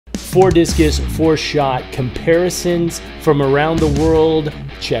4 discus, 4 shot comparisons from around the world.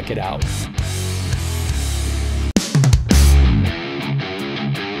 Check it out.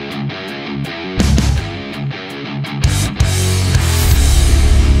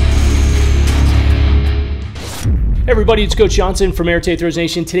 Hey everybody, it's Coach Johnson from Arete Throws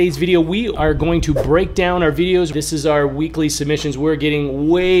Nation. Today's video, we are going to break down our videos. This is our weekly submissions. We're getting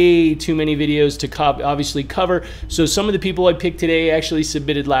way too many videos to obviously cover. So some of the people I picked today actually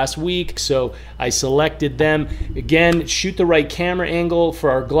submitted last week, so I selected them. Again, shoot the right camera angle for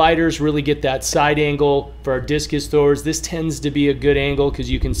our gliders, really get that side angle. For our discus throwers, this tends to be a good angle because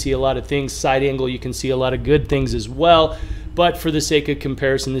you can see a lot of things. Side angle, you can see a lot of good things as well. But for the sake of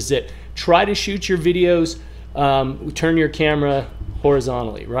comparison, this is it. Try to shoot your videos, turn your camera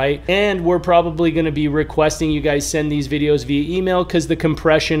horizontally, right? And we're probably going to be requesting you guys send these videos via email because the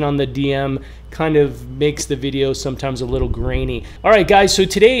compression on the DM kind of makes the video sometimes a little grainy. All right, guys, so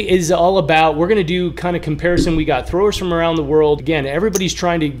today is all about, we're going to do kind of comparison. We got throwers from around the world. Again, everybody's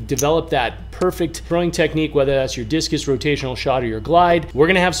trying to develop that perfect throwing technique, whether that's your discus, rotational shot, or your glide. We're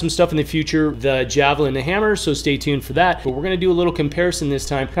going to have some stuff in the future, the javelin, the hammer, so stay tuned for that. But we're going to do a little comparison this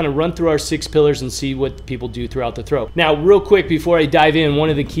time, kind of run through our 6 pillars and see what people do throughout the throw. Now, real quick, before I dive in, one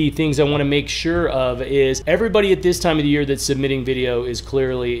of the key things I want to make sure of is everybody at this time of the year that's submitting video is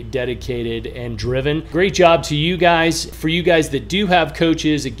clearly dedicated and driven. Great job to you guys. For you guys that do have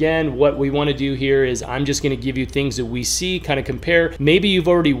coaches, again, what we want to do here is I'm just going to give you things that we see, kind of compare. Maybe you've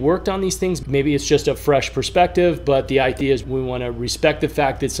already worked on these things. Maybe it's just a fresh perspective, but the idea is we want to respect the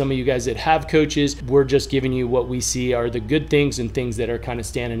fact that some of you guys that have coaches, we're just giving you what we see are the good things and things that are kind of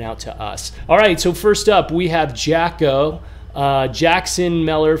standing out to us. All right, so first up, we have Jackson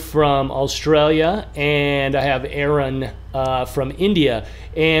Meller from Australia, and I have Aaron from India,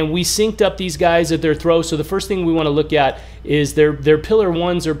 and we synced up these guys at their throw. So the first thing we want to look at is their pillar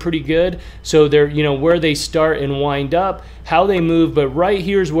ones are pretty good. So they're, you know, where they start and wind up, how they move. But right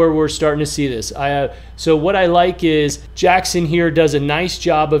here's where we're starting to see this. So what I like is Jackson here does a nice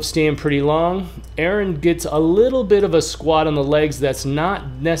job of staying pretty long. Aaron gets a little bit of a squat on the legs. That's not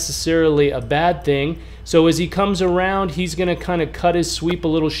necessarily a bad thing. So as he comes around, he's going to kind of cut his sweep a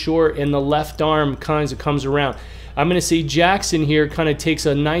little short, and the left arm kind of comes around. I'm going to see Jackson here kind of takes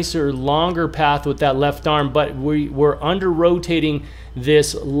a nicer, longer path with that left arm, but we're under-rotating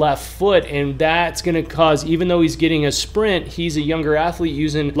this left foot, and that's going to cause, even though he's getting a sprint, he's a younger athlete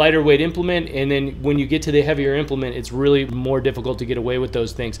using lighter weight implement, and then when you get to the heavier implement, it's really more difficult to get away with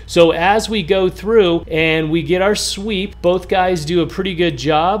those things. So as we go through and we get our sweep, both guys do a pretty good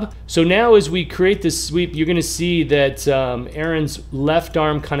job. So now as we create this sweep, you're going to see that Aaron's left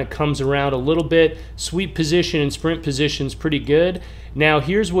arm kind of comes around a little bit. Sweep position and sprint position is pretty good. Now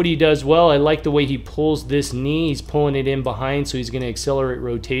here's what he does well. I like the way he pulls this knee. He's pulling it in behind, so he's going to accelerate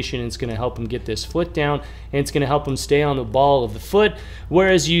rotation, and it's going to help him get this foot down, and it's going to help him stay on the ball of the foot.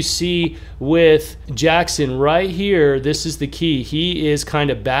 Whereas you see with Jackson right here, this is the key. He is kind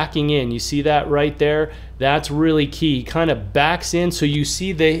of backing in. You see that right there? That's really key. He kind of backs in, so you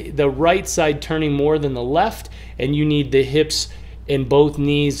see the right side turning more than the left, and you need the hips in both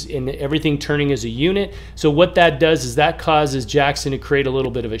knees and everything turning as a unit. So what that does is that causes Jackson to create a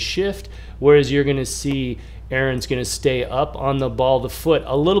little bit of a shift, whereas you're going to see Aaron's going to stay up on the ball of the foot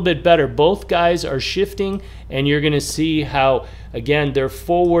a little bit better. Both guys are shifting, and you're going to see how, again, they're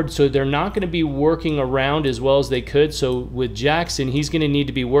forward, so they're not going to be working around as well as they could. So with Jackson, he's going to need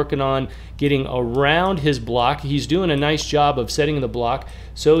to be working on getting around his block. He's doing a nice job of setting the block.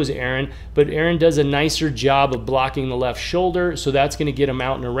 So is Aaron, but Aaron does a nicer job of blocking the left shoulder, so that's going to get him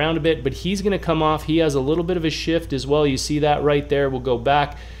out and around a bit, but he's going to come off. He has a little bit of a shift as well. You see that right there. We'll go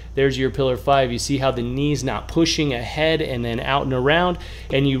back. There's your pillar 5. You see how the knee's not pushing ahead and then out and around,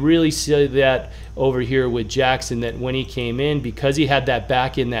 and you really see that over here with Jackson, that when he came in, because he had that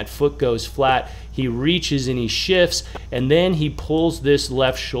back in, that foot goes flat, he reaches and he shifts, and then he pulls this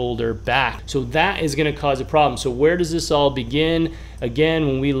left shoulder back. So that is going to cause a problem. So where does this all begin? Again,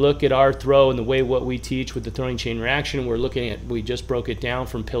 when we look at our throw and the way what we teach with the throwing chain reaction, we're looking at, we just broke it down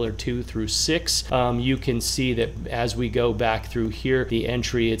from pillar 2 through 6. You can see that as we go back through here, the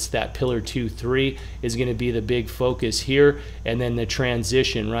entry, it's that pillar 2, 3 is going to be the big focus here, and then the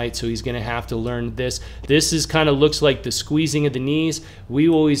transition, right? So he's going to have to learn this. This is kind of looks like the squeezing of the knees. We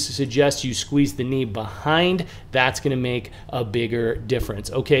always suggest you squeeze the knee behind. That's going to make a bigger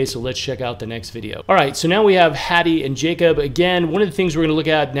difference. Okay, so let's check out the next video. All right, so now we have Hattie and Jacob. Again, one of the things we're going to look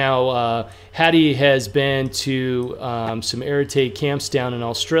at now, Hattie has been to some Arete camps down in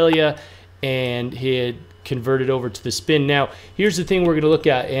Australia, and he had convert it over to the spin. Now, here's the thing we're going to look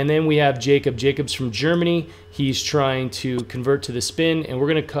at, and then we have Jacob. Jacob's from Germany. He's trying to convert to the spin, and we're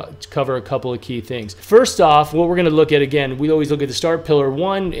going to cover a couple of key things. First off, what we're going to look at, again, we always look at the start pillar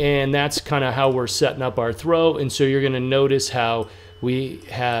 1, and that's kind of how we're setting up our throw. And so you're going to notice how we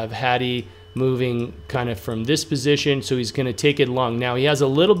have Hattie moving kind of from this position, so he's going to take it long. Now, he has a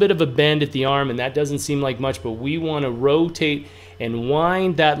little bit of a bend at the arm, and that doesn't seem like much, but we want to rotate and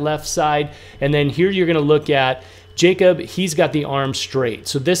wind that left side. And then here you're going to look at Jacob. He's got the arm straight,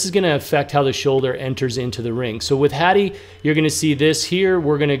 so this is going to affect how the shoulder enters into the ring. So with Hattie, you're going to see this here.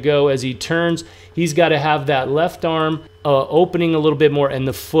 We're going to go as he turns. He's got to have that left arm opening a little bit more, and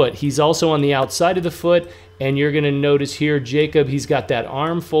the foot. He's also on the outside of the foot, and you're going to notice here, Jacob, he's got that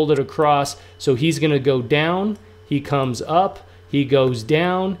arm folded across, so he's going to go down, he comes up, he goes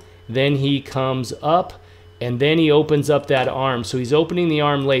down, then he comes up, and then he opens up that arm. So he's opening the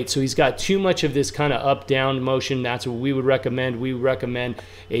arm late, so he's got too much of this kind of up-down motion. That's what we would recommend. We recommend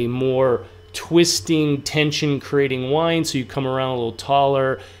a more twisting, tension-creating wind, so you come around a little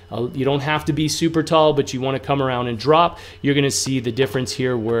taller. You don't have to be super tall, but you want to come around and drop. You're going to see the difference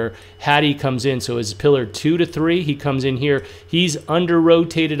here where Hattie comes in. So as pillar 2 to 3, he comes in here. He's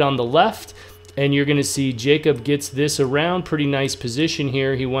under-rotated on the left, and you're going to see Jacob gets this around. Pretty nice position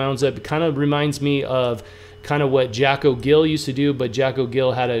here. He wounds up. It kind of reminds me of kind of what Jacko Gill used to do, but Jacko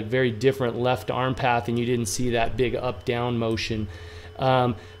Gill had a very different left arm path, and you didn't see that big up-down motion.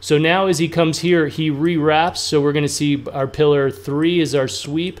 So now as he comes here, he re-wraps. So we're going to see our pillar 3 is our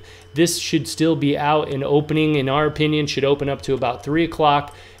sweep. This should still be out and opening, in our opinion, should open up to about 3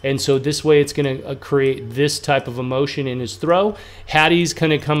 o'clock. And so this way it's going to create this type of a motion in his throw. Hattie's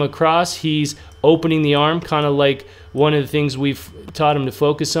going to come across. He's opening the arm, kind of like one of the things we've taught him to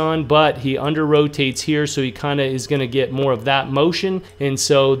focus on, but he under rotates here, so he kind of is going to get more of that motion. And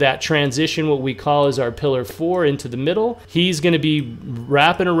so that transition, what we call is our pillar 4 into the middle, he's going to be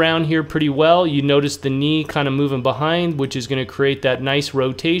wrapping around here pretty well. You notice the knee kind of moving behind, which is going to create that nice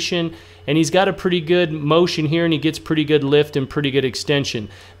rotation. And he's got a pretty good motion here, and he gets pretty good lift and pretty good extension.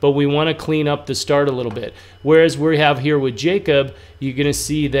 But we want to clean up the start a little bit. Whereas we have here with Jacob, you're going to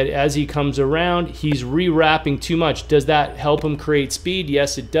see that as he comes around, he's re-wrapping too much. Does that help him create speed?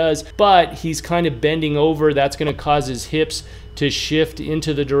 Yes, it does. But he's kind of bending over. That's going to cause his hips to shift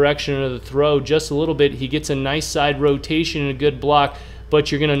into the direction of the throw just a little bit. He gets a nice side rotation and a good block,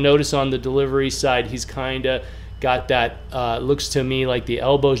 but you're going to notice on the delivery side, he's kind of got that, looks to me like the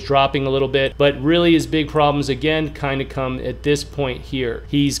elbow's dropping a little bit, but really his big problems again kind of come at this point here.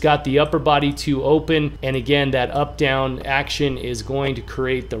 He's got the upper body too open, and again that up down action is going to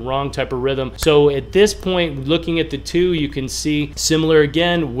create the wrong type of rhythm. So at this point, looking at the 2, you can see similar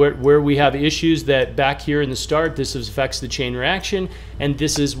again where we have issues that back here in the start, this affects the chain reaction, and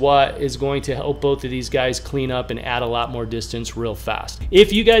this is what is going to help both of these guys clean up and add a lot more distance real fast.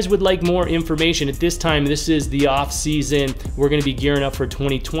 If you guys would like more information at this time, this is the off season. We're going to be gearing up for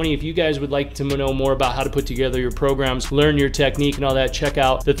 2020. If you guys would like to know more about how to put together your programs, learn your technique and all that, check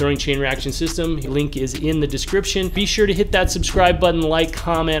out the Throwing Chain Reaction System. Link is in the description. Be sure to hit that subscribe button, like,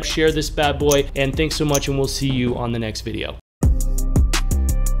 comment, share this bad boy, and thanks so much, and we'll see you on the next video.